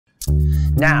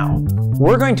Now,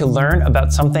 we're going to learn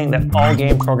about something that all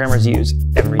game programmers use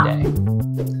every day.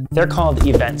 They're called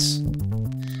events.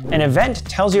 An event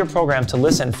tells your program to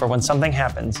listen for when something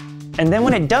happens, and then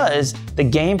when it does, the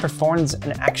game performs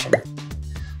an action.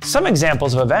 Some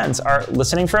examples of events are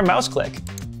listening for a mouse click,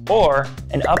 or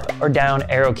an up or down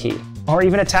arrow key, or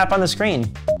even a tap on the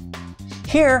screen.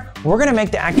 Here, we're going to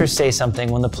make the actor say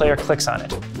something when the player clicks on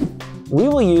it. We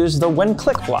will use the when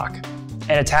click block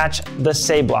and attach the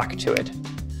say block to it.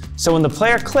 So when the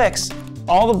player clicks,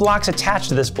 all the blocks attached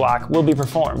to this block will be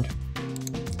performed.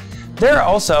 There are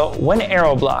also when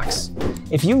arrow blocks.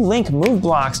 If you link move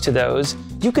blocks to those,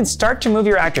 you can start to move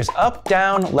your actors up,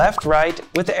 down, left, right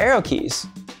with the arrow keys.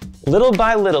 Little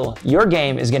by little, your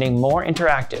game is getting more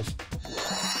interactive.